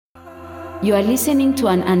You are listening to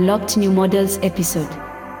an Unlocked New Models episode.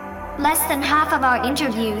 Less than half of our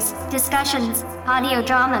interviews, discussions, audio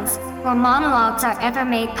dramas, or monologues are ever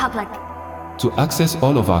made public. To access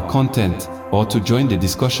all of our content or to join the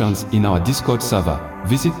discussions in our Discord server,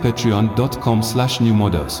 visit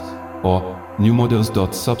patreon.com/newmodels or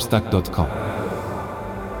newmodels.substack.com.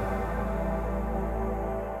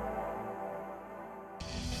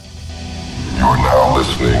 You're now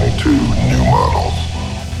listening to New Models.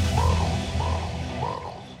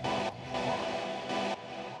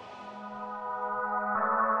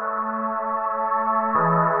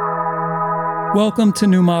 Welcome to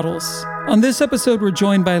New Models. On this episode, we're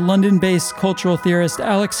joined by London-based cultural theorist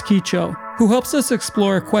Alex Quicho, who helps us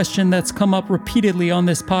explore a question that's come up repeatedly on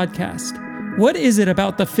this podcast. What is it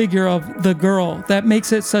about the figure of the girl that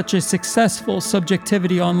makes it such a successful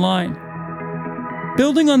subjectivity online?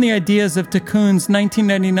 Building on the ideas of de Koon's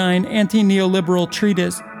 1999 anti-neoliberal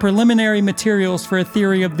treatise, Preliminary Materials for a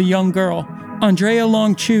Theory of the Young Girl, Andrea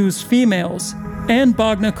Long Chu's Females, and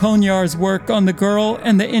Bogna Konyar's work on the girl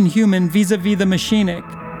and the inhuman vis-a-vis the machinic,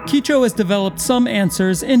 Quicho has developed some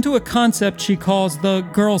answers into a concept she calls the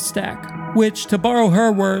Girlstack, which, to borrow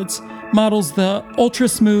her words, models the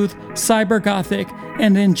ultra-smooth, cyber-gothic,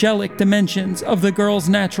 and angelic dimensions of the girl's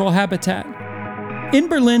natural habitat. In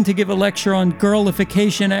Berlin to give a lecture on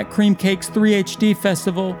girlification at Cream Cake's 3HD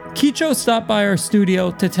Festival, Quicho stopped by our studio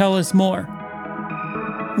to tell us more.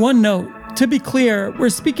 One note. To be clear, we're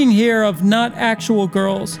speaking here of not actual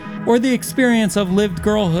girls or the experience of lived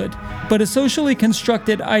girlhood, but a socially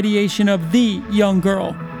constructed ideation of the young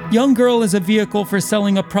girl. Young girl is a vehicle for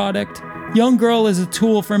selling a product. Young girl is a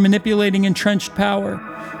tool for manipulating entrenched power.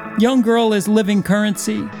 Young girl is living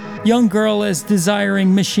currency. Young girl is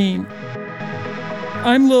desiring machine.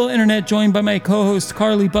 I'm Lil Internet, joined by my co-host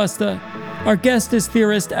Carly Busta. Our guest is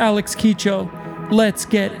theorist Alex Quicho. Let's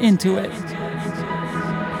get into it.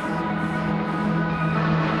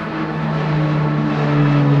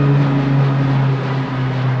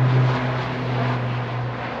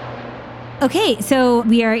 Okay, so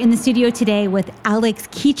we are in the studio today with Alex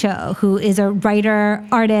Quicho, who is a writer,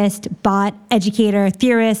 artist, bot, educator,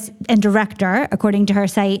 theorist, and director, according to her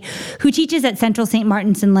site, who teaches at Central St.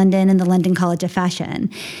 Martin's in London and the London College of Fashion.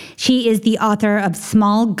 She is the author of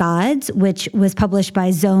Small Gods, which was published by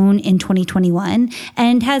Zone in 2021,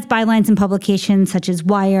 and has bylines in publications such as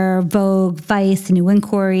Wire, Vogue, Vice, New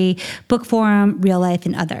Inquiry, Book Forum, Real Life,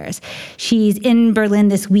 and others. She's in Berlin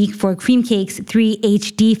this week for Cream Cake's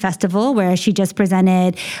 3HD Festival, where she just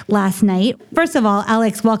presented last night. First of all,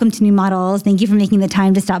 Alex, welcome to New Models. Thank you for making the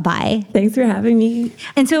time to stop by. Thanks for having me.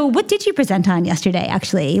 And so what did you present on yesterday,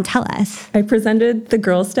 actually? Tell us. I presented the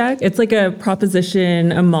Girlstack. It's like a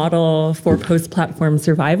proposition, a model for post-platform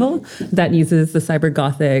survival that uses the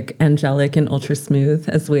cyber-gothic, angelic, and ultra-smooth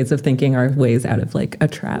as ways of thinking our ways out of like a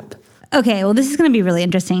trap. Okay, well, this is going to be really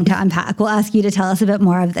interesting to unpack. We'll ask you to tell us a bit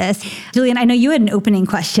more of this. Julian, I know you had an opening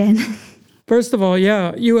question. First of all,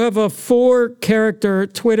 yeah, you have a 4-character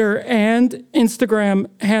Twitter and Instagram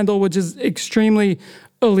handle, which is extremely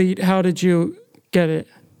elite. How did you get it?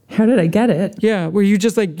 How did I get it? Yeah, were you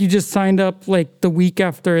just signed up like the week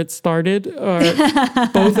after it started, or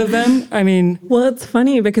both of them? I mean, well, it's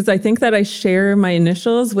funny because I think that I share my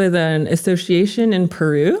initials with an association in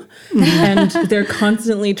Peru, and they're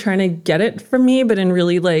constantly trying to get it from me, but in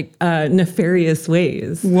really like nefarious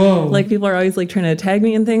ways. Whoa! Like people are always like trying to tag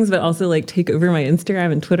me in things, but also like take over my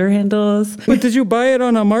Instagram and Twitter handles. But did you buy it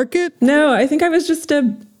on a market? No, I think I was just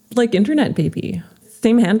a like internet baby.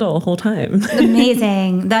 Same handle the whole time.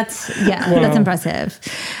 Amazing. That's impressive.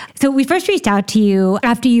 So we first reached out to you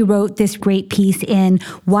after you wrote this great piece in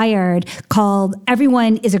Wired called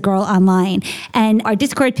Everyone is a Girl Online. And our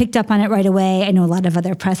Discord picked up on it right away. I know a lot of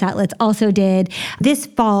other press outlets also did. This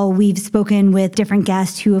fall, we've spoken with different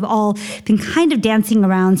guests who have all been kind of dancing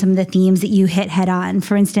around some of the themes that you hit head on.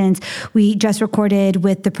 For instance, we just recorded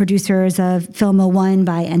with the producers of Film 01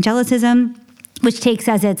 by Angelicism, which takes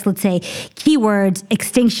as its, let's say, keywords,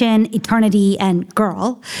 extinction, eternity, and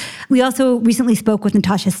girl. We also recently spoke with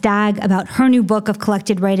Natasha Stagg about her new book of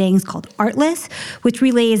collected writings called Artless, which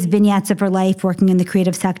relays vignettes of her life working in the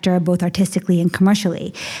creative sector, both artistically and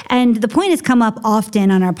commercially. And the point has come up often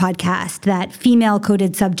on our podcast that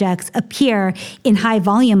female-coded subjects appear in high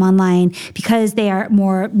volume online because they are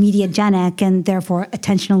more mediagenic and therefore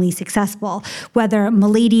attentionally successful, whether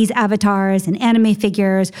miladies avatars and anime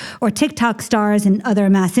figures or TikTok stars and other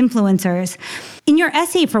mass influencers. In your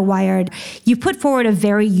essay for Wired, you put forward a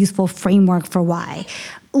very useful framework for why.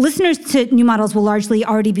 Listeners to New Models will largely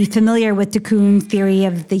already be familiar with de Koon's theory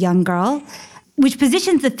of the young girl. which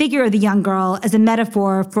positions the figure of the young girl as a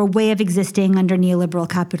metaphor for a way of existing under neoliberal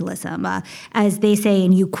capitalism. As they say,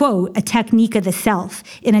 and you quote, a technique of the self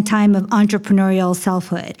in a time of entrepreneurial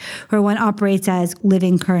selfhood, where one operates as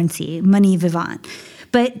living currency, money vivant.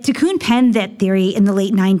 But Tikkun penned that theory in the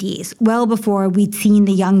late 90s, well before we'd seen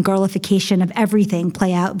the young girlification of everything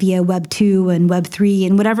play out via Web 2 and Web 3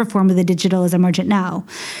 and whatever form of the digital is emergent now.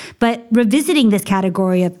 But revisiting this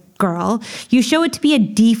category of girl, you show it to be a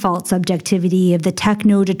default subjectivity of the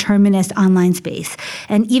techno-determinist online space,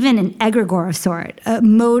 and even an egregore of sort, a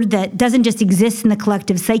mode that doesn't just exist in the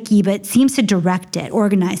collective psyche, but seems to direct it,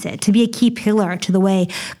 organize it, to be a key pillar to the way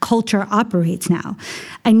culture operates now.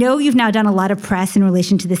 I know you've now done a lot of press in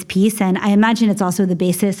relation to this piece, and I imagine it's also the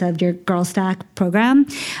basis of your Girlstack program,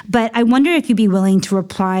 but I wonder if you'd be willing to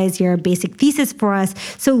reprise your basic thesis for us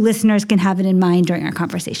so listeners can have it in mind during our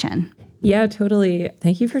conversation. Yeah, totally.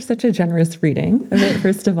 Thank you for such a generous reading of it,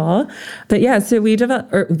 first of all. But yeah, so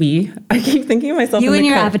I keep thinking of myself. You and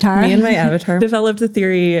your avatar. Me and my avatar developed a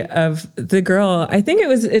theory of the girl. I think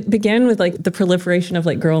it began with like the proliferation of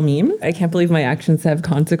like girl memes. I can't believe my actions have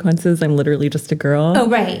consequences. I'm literally just a girl. Oh,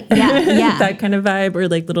 right. Yeah, yeah. That kind of vibe, or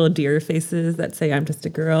like little deer faces that say I'm just a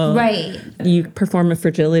girl. Right. You perform a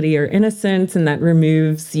fragility or innocence, and that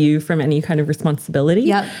removes you from any kind of responsibility.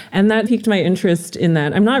 Yep. And that piqued my interest in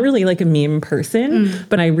that. I'm not really like a meme person,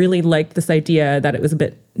 but I really liked this idea that it was a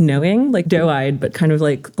bit knowing, like doe-eyed, but kind of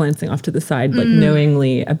like glancing off to the side, like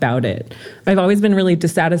knowingly about it. I've always been really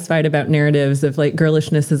dissatisfied about narratives of like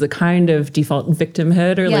girlishness as a kind of default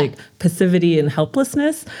victimhood or like passivity and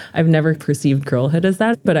helplessness. I've never perceived girlhood as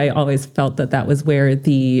that, but I always felt that that was where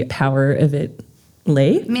the power of it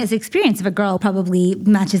lay. I mean, as experience of a girl probably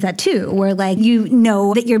matches that too, where like you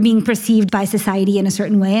know that you're being perceived by society in a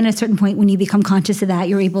certain way, and at a certain point when you become conscious of that,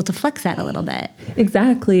 you're able to flex that a little bit.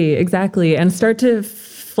 Exactly. And start to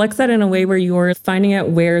flex that in a way where you're finding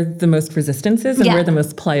out where the most resistance is and where the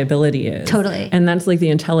most pliability is. Totally. And that's like the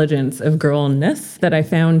intelligence of girlness that I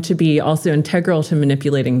found to be also integral to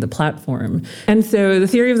manipulating the platform. And so the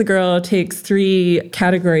theory of the girl takes 3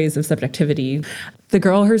 categories of subjectivity. The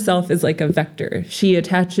girl herself is like a vector. She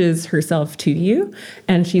attaches herself to you,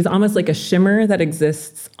 and she's almost like a shimmer that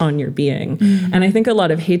exists on your being. And I think a lot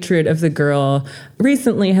of hatred of the girl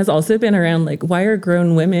recently has also been around like, why are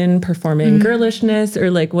grown women performing girlishness, or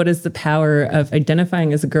like, what is the power of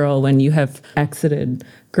identifying as a girl when you have exited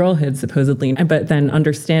girlhood, supposedly, but then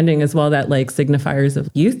understanding as well that like signifiers of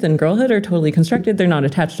youth and girlhood are totally constructed. They're not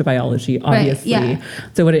attached to biology, obviously. Right, yeah.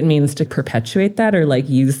 So what it means to perpetuate that or like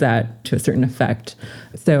use that to a certain effect.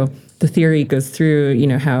 So the theory goes through, you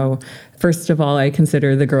know, how, first of all, I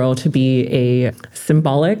consider the girl to be a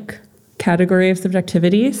symbolic category of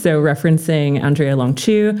subjectivity. So referencing Andrea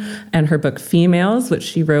Long-Chu and her book Females, which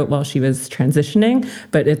she wrote while she was transitioning.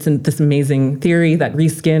 But it's this amazing theory that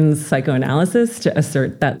reskins psychoanalysis to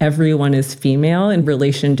assert that everyone is female in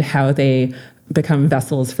relation to how they become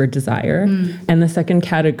vessels for desire. And the second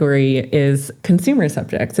category is consumer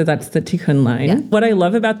subject. So that's the Tikkun line. Yeah. What I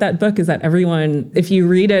love about that book is that everyone, if you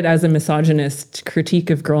read it as a misogynist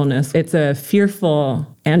critique of girlness, it's a fearful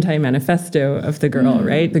anti-manifesto of the girl,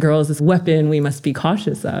 right? The girl is this weapon we must be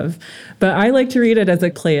cautious of. But I like to read it as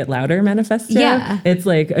a play it louder manifesto. Yeah. It's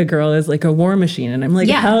like a girl is like a war machine. And I'm like,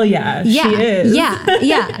 hell yeah, she is.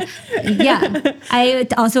 Yeah. I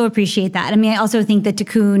also appreciate that. I mean, I also think that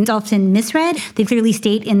Tikkun is often misread. They clearly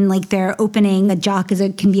state in like their opening, a jock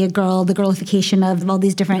can be a girl, the girlification of all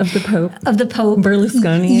these different... Of the Pope.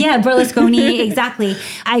 Berlusconi. Yeah, Berlusconi, exactly.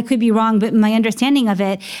 I could be wrong, but my understanding of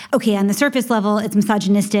it, okay, on the surface level, it's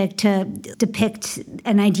misogynistic to depict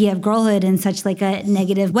an idea of girlhood in such like a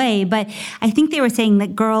negative way. But I think they were saying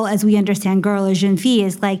that girl, as we understand girl or jeune fille,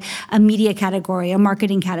 is like a media category, a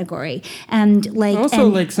marketing category. And like... Also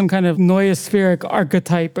like some kind of noospheric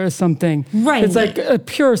archetype or something. Right. It's like a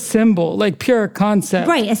pure symbol, like pure concept.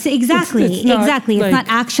 Right, exactly. It's not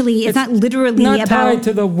actually, it's not literally not about... tied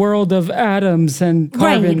to the world of atoms and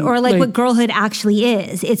carbon. Right, or like what girlhood actually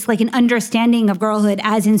is. It's like an understanding of girlhood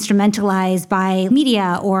as instrumentalized by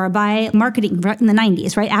media or by marketing in the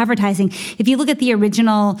 90s, right? Advertising. If you look at the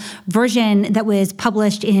original version that was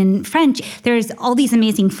published in French, there's all these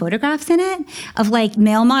amazing photographs in it of like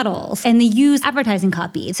male models, and they use advertising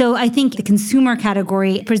copy. So I think the consumer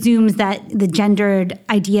category presumes that the gendered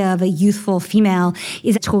idea of a youthful female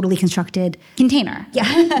is a totally constructed container.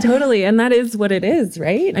 Yeah. Totally. And that is what it is,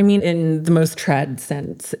 right? I mean, in the most trad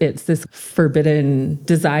sense, it's this forbidden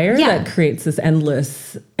desire that creates this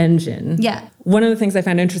endless engine. Yeah. One of the things I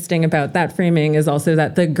found interesting about that framing is also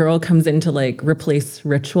that the girl comes in to like replace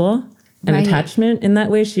ritual and Right. attachment in that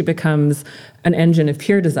way. She becomes an engine of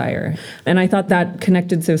pure desire. And I thought that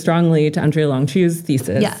connected so strongly to Andrea Longchu's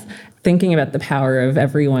thesis. Yeah. Thinking about the power of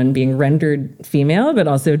everyone being rendered female, but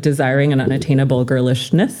also desiring an unattainable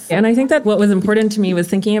girlishness. And I think that what was important to me was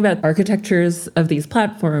thinking about architectures of these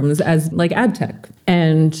platforms as like ad tech,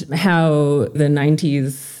 and how the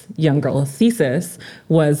 90s young girl thesis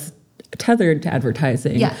was tethered to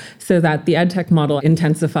advertising, Yeah. so that the ad tech model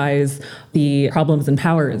intensifies the problems and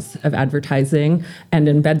powers of advertising and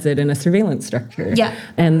embeds it in a surveillance structure. Yeah.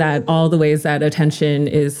 And that all the ways that attention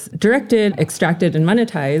is directed, extracted, and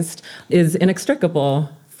monetized is inextricable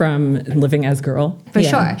from living as girl. For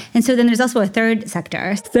sure. And so then there's also a third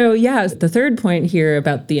sector. So yeah, the third point here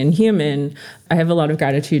about the inhuman, I have a lot of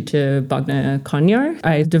gratitude to Bogna Konyar.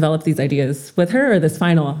 I developed these ideas with her, or this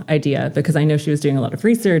final idea, because I know she was doing a lot of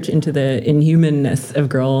research into the inhumanness of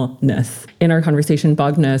girlness. In our conversation,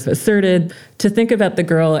 Bogna asserted to think about the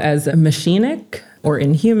girl as a machinic or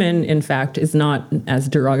inhuman, in fact, is not as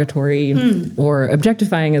derogatory or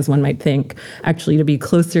objectifying as one might think. Actually, to be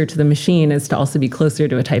closer to the machine is to also be closer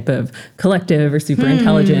to a type of collective or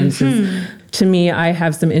superintelligence. To me, I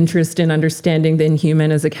have some interest in understanding the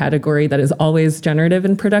inhuman as a category that is always generative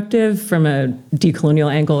and productive from a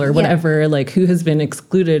decolonial angle or whatever, like who has been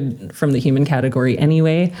excluded from the human category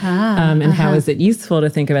anyway, and how is it useful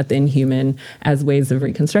to think about the inhuman as ways of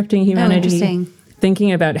reconstructing humanity. Interesting.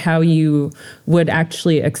 Thinking about how you would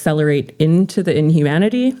actually accelerate into the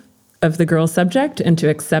inhumanity of the girl subject and to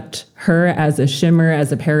accept her as a shimmer,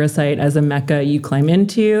 as a parasite, as a mecca you climb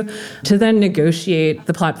into, to then negotiate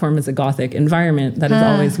the platform as a Gothic environment that is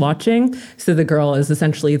always watching. So the girl is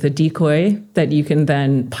essentially the decoy that you can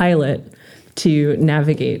then pilot to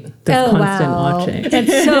navigate this constant watching.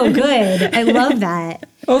 That's so good. I love that.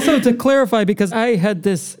 Also, to clarify, because I had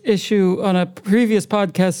this issue on a previous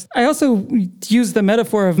podcast, I also used the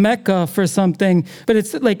metaphor of mecha for something, but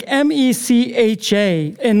it's like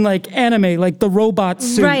MECHA in like anime, like the robot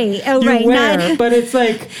suit Right. Oh, you right. wear, but it's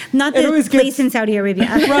like Not it the always place gets- in Saudi Arabia.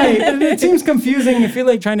 Right. And it seems confusing if you're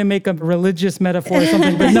like trying to make a religious metaphor or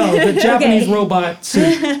something, but no, the Japanese robot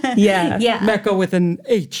suit, Yeah. Yeah. mecha with an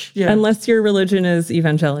H. Yeah. Unless your religion is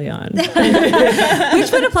Evangelion.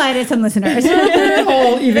 Which would apply to some listeners. We're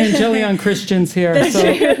all Evangelion Christians here. That's so.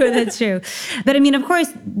 true. That's true. But I mean, of course,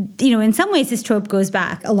 in some ways, this trope goes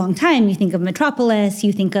back a long time. You think of Metropolis,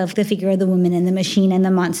 you think of the figure of the woman and the machine and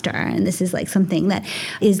the monster. And this is like something that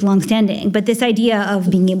is longstanding. But this idea of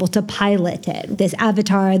being able to pilot it, this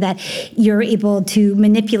avatar that you're able to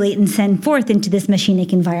manipulate and send forth into this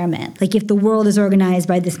machinic environment. Like if the world is organized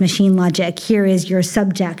by this machine logic, here is your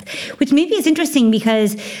subject, which maybe is interesting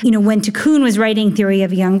because, when Tikkun was writing Theory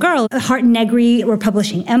of a Young Girl, Hart and Negri were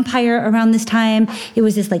publishing Empire around this time. It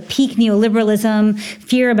was this like peak neoliberalism,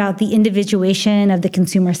 fear about the individuation of the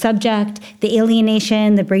consumer subject, the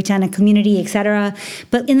alienation, the breakdown of community, etc.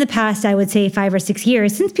 But in the past, I would say 5 or 6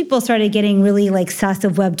 years, since people started getting really like sus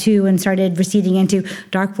of Web 2 and started receding into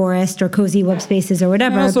dark forest or cozy web spaces or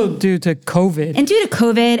whatever. And also due to COVID. And due to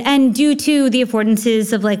COVID and due to the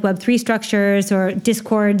affordances of like Web3 structures or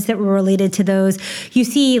discords that were related to those, you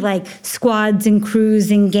see like squads and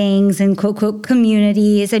crews and gangs and quote, quote,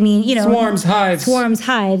 communities. I mean, Swarms, hives. Swarms,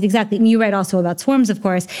 hives, exactly. And you write also about swarms, of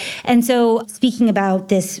course. And so speaking about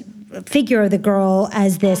this figure of the girl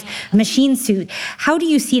as this machine suit, how do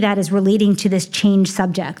you see that as relating to this changed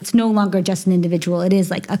subject? It's no longer just an individual. It is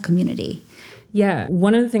like a community. Yeah.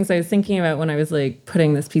 One of the things I was thinking about when I was like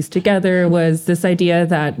putting this piece together was this idea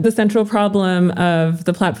that the central problem of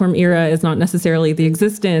the platform era is not necessarily the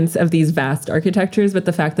existence of these vast architectures, but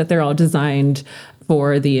the fact that they're all designed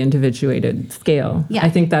for the individuated scale. Yeah. I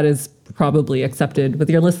think that is probably accepted with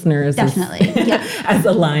your listeners Definitely. as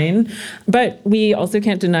a line. But we also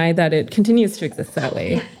can't deny that it continues to exist that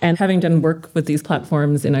way. And having done work with these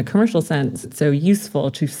platforms in a commercial sense, it's so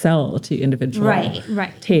useful to sell to individual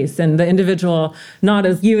tastes. And the individual, not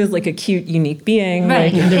as you as like a cute, unique being,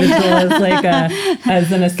 like individual as like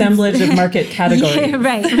as an assemblage of market categories. Yeah,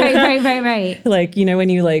 right. Like, when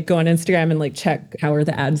you like go on Instagram and like check how are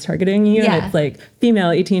the ads targeting you, and it's like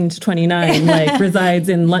female 18 to 29, like resides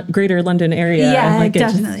in greater London area. Yeah, like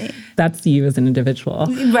definitely. That's you as an individual.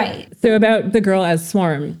 Right. So about the girl as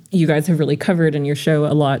swarm, you guys have really covered in your show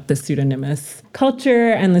a lot the pseudonymous culture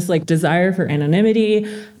and this like desire for anonymity.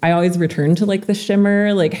 I always return to like the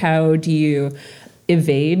shimmer, like how do you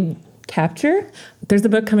evade capture? There's a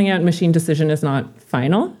book coming out, Machine Decision is Not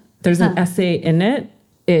Final. There's an essay in it.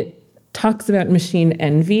 It talks about machine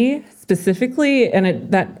envy specifically.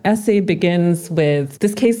 And that essay begins with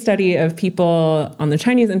this case study of people on the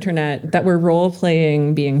Chinese internet that were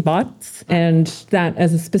role-playing being bots, and that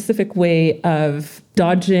as a specific way of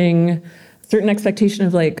dodging certain expectation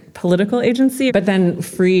of like political agency, but then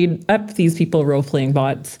freed up these people role-playing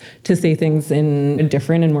bots to say things in a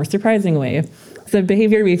different and more surprising way. The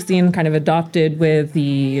behavior we've seen kind of adopted with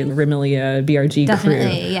the Remilia BRG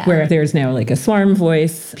crew, where there's now like a swarm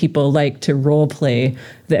voice. People like to role play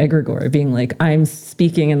the egregore, being like, I'm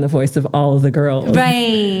speaking in the voice of all of the girls.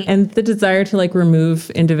 Right. And the desire to like remove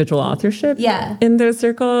individual authorship in those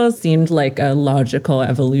circles seemed like a logical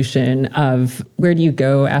evolution of where do you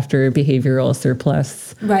go after behavioral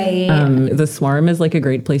surplus. Right. The swarm is like a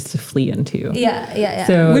great place to flee into. Yeah.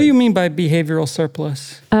 So What do you mean by behavioral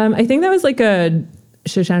surplus? I think that was like a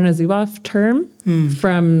Shoshana Zuboff term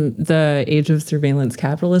from the age of surveillance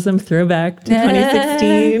capitalism, throwback to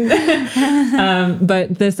 2016.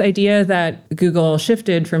 But this idea that Google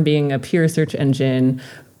shifted from being a pure search engine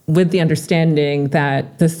with the understanding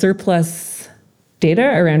that the surplus data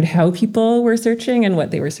around how people were searching and what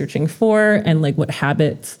they were searching for and like what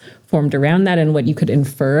habits formed around that and what you could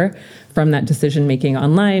infer from that decision making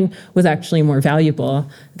online was actually more valuable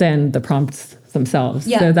than the prompts themselves.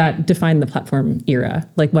 So that defined the platform era,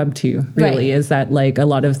 like Web 2 really, is that like a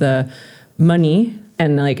lot of the money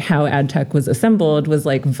and like how ad tech was assembled was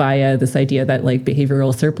like via this idea that like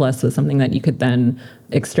behavioral surplus was something that you could then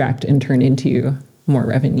extract and turn into more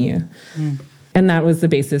revenue. And that was the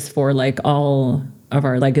basis for like all of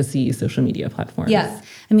our legacy social media platforms. Yeah.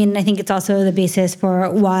 I mean, I think it's also the basis for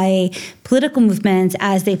why political movements,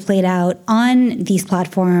 as they played out on these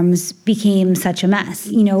platforms, became such a mess.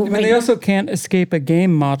 You know, I mean, they also can't escape a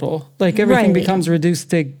game model. Like everything becomes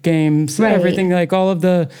reduced to games. Everything, like all of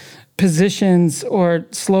the positions or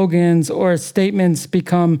slogans or statements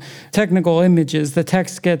become technical images. The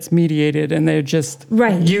text gets mediated and they're just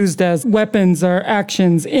used as weapons or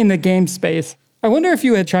actions in the game space. I wonder if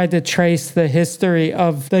you had tried to trace the history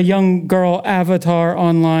of the young girl avatar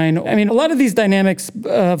online. I mean, a lot of these dynamics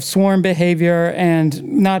of swarm behavior and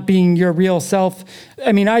not being your real self,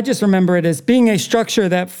 I mean, I just remember it as being a structure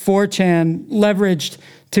that 4chan leveraged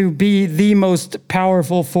to be the most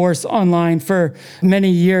powerful force online for many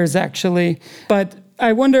years, actually. But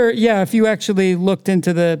I wonder, if you actually looked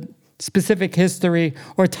into the specific history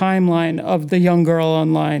or timeline of the young girl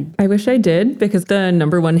online. I wish I did, because the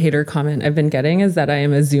number one hater comment I've been getting is that I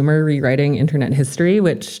am a Zoomer rewriting internet history,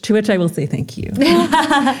 to which I will say thank you.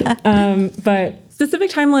 But specific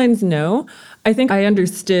timelines, no. I think I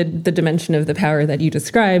understood the dimension of the power that you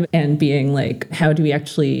describe and being like, how do we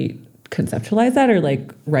actually conceptualize that or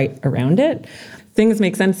like write around it? Things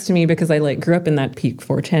make sense to me because I like grew up in that peak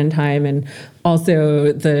 4chan time and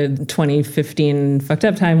also the 2015 fucked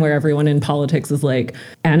up time where everyone in politics was like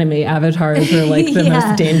anime avatars are like the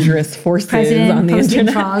most dangerous forces President on the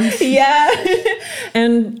internet. Frogs.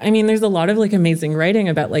 And I mean, there's a lot of like amazing writing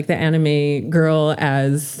about like the anime girl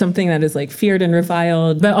as something that is like feared and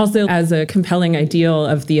reviled, but also as a compelling ideal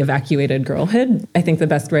of the evacuated girlhood. I think the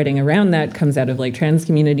best writing around that comes out of like trans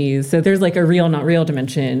communities. So there's like a real, not real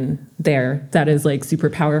dimension there that is like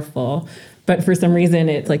super powerful. But for some reason,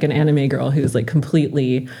 it's like an anime girl who's like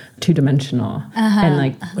completely two-dimensional. And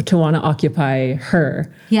like to want to occupy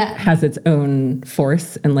her has its own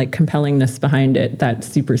force and like compellingness behind it that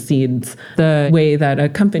supersedes the way that a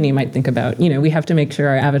company might think about, you know, we have to make sure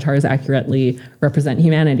our avatars accurately represent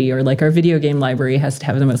humanity, or like our video game library has to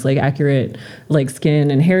have the most like accurate like skin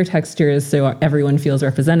and hair textures so everyone feels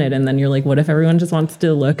represented. And then you're like, what if everyone just wants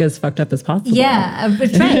to look as fucked up as possible? Yeah,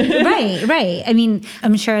 right. I mean,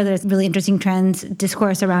 I'm sure there's really interesting trans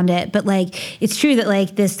discourse around it, but like it's true that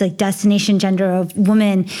like this like destination gender of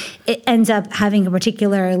woman, it ends up having a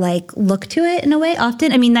particular like look to it in a way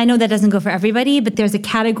often. I mean, I know that doesn't go for everybody, but there's a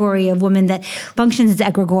category of women that functions as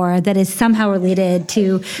egregore that is somehow related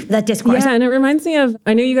to that discourse. Yeah, and it reminds me of,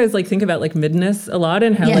 I know you guys like think about like midness a lot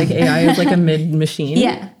and how like AI is like a mid machine.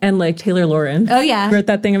 And like Taylor Lawrence wrote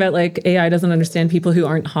that thing about like AI doesn't understand people who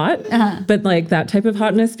aren't hot, but like that type of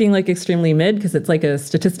hotness being like extremely mid because it's like a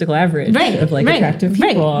statistical average of like attractive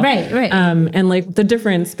people. And like the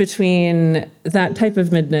difference between that type of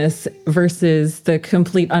midness versus the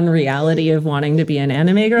complete unreality of wanting to be an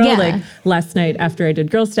anime girl. Like last night after I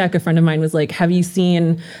did Girlstack, a friend of mine was like, have you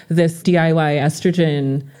seen this DIY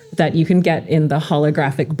estrogen that you can get in the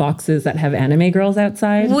holographic boxes that have anime girls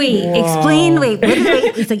outside? Explain.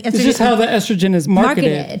 It's like It's just how the estrogen is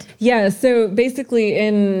marketed. Yeah, so basically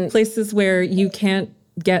in places where you can't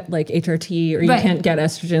get like HRT or you can't get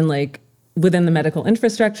estrogen like within the medical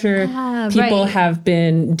infrastructure, people have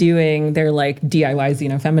been doing their like DIY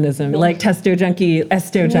xenofeminism, like testo junkie,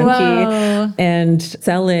 esto junkie, and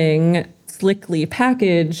selling slickly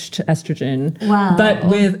packaged estrogen, but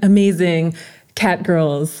with amazing cat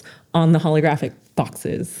girls on the holographic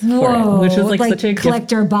boxes for it, which is like such a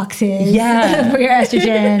collector boxes for your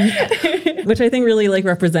estrogen. Which I think really like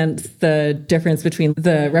represents the difference between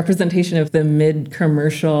the representation of the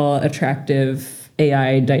mid-commercial, attractive,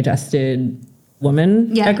 AI digested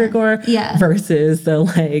woman egregore versus the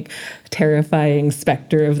like terrifying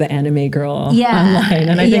specter of the anime girl online.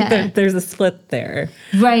 And I think that there's a split there.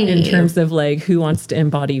 Right. In terms of like who wants to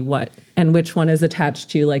embody what and which one is attached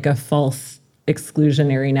to like a false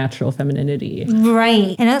exclusionary natural femininity.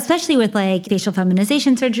 Right. And especially with like facial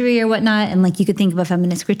feminization surgery or whatnot, and like you could think of a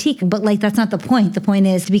feminist critique, but like that's not the point. The point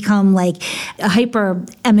is to become like a hyper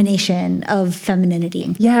emanation of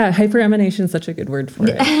femininity. Yeah, hyper emanation is such a good word for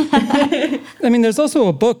it. I mean, there's also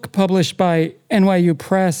a book published by NYU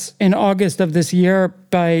Press in August of this year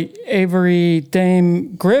by Avery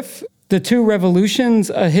Dame Griff, The Two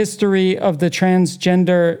Revolutions, A History of the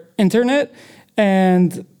Transgender Internet.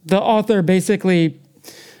 And the author basically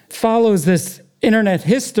follows this internet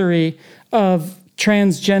history of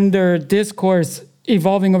transgender discourse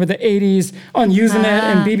evolving over the 80s on Usenet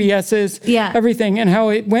and BBSs, everything, and how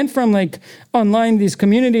it went from like online, these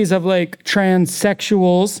communities of like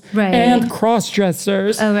transsexuals and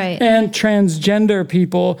cross-dressers and transgender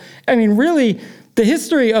people. I mean, really, the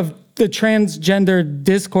history of the transgender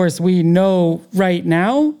discourse we know right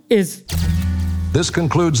now is... This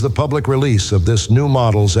concludes the public release of this New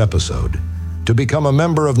Models episode. To become a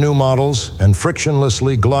member of New Models and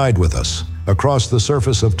frictionlessly glide with us across the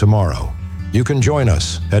surface of tomorrow, you can join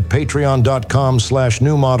us at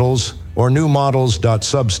patreon.com/newmodels or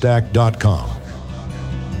newmodels.substack.com.